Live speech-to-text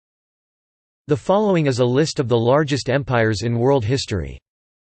The following is a list of the largest empires in world history.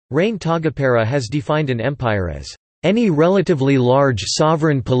 Rein Tagapera has defined an empire as any relatively large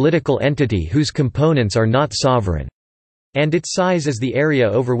sovereign political entity whose components are not sovereign, and its size is the area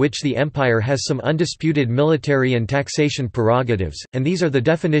over which the empire has some undisputed military and taxation prerogatives, and these are the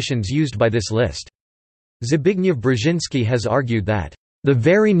definitions used by this list. Zbigniew Brzezinski has argued that the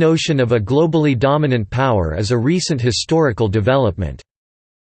very notion of a globally dominant power is a recent historical development.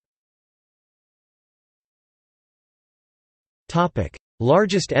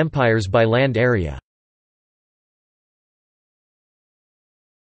 Largest empires by land area.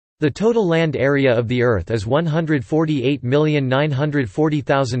 The total land area of the Earth is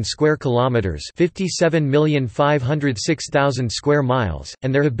 148,940,000 square kilometers, 57,506,000 square miles,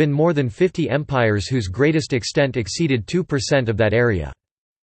 and there have been more than 50 empires whose greatest extent exceeded 2% of that area.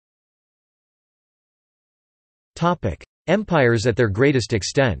 Topic: Empires at their greatest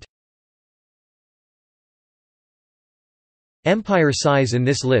extent. Empire size in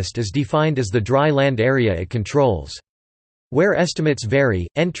this list is defined as the dry land area it controls. Where estimates vary,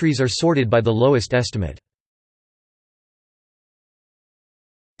 entries are sorted by the lowest estimate.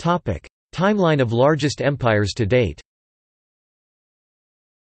 Topic: Timeline of largest empires to date.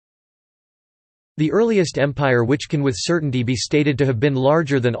 The earliest empire which can with certainty be stated to have been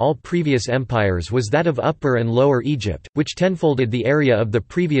larger than all previous empires was that of Upper and Lower Egypt, which tenfolded the area of the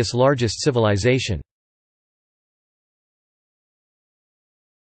previous largest civilization.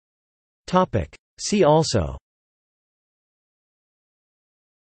 See also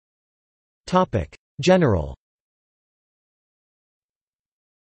General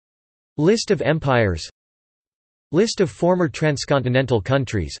List of empires. List of former transcontinental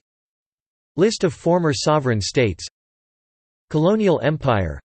countries. List of former sovereign states. Colonial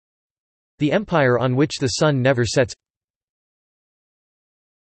empire. The empire on which the sun never sets.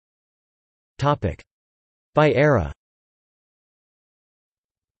 By era.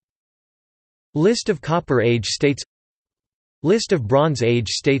 List of Copper Age states. List of Bronze Age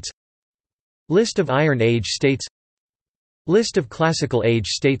states. List of Iron Age states. List of Classical Age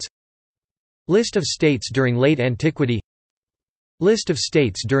states. List of states during Late Antiquity. List of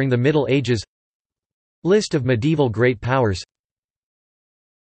states during the Middle Ages. List of medieval great powers.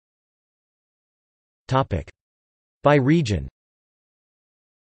 By region.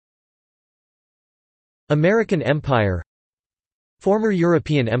 American Empire. Former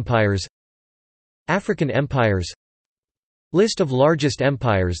European empires. African empires. List of largest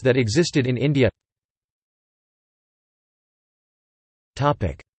empires that existed in India.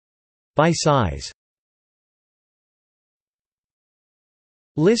 By size.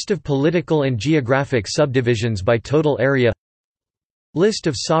 List of political and geographic subdivisions by total area. List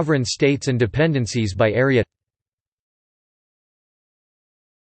of sovereign states and dependencies by area.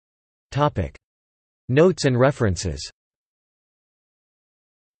 Notes and references.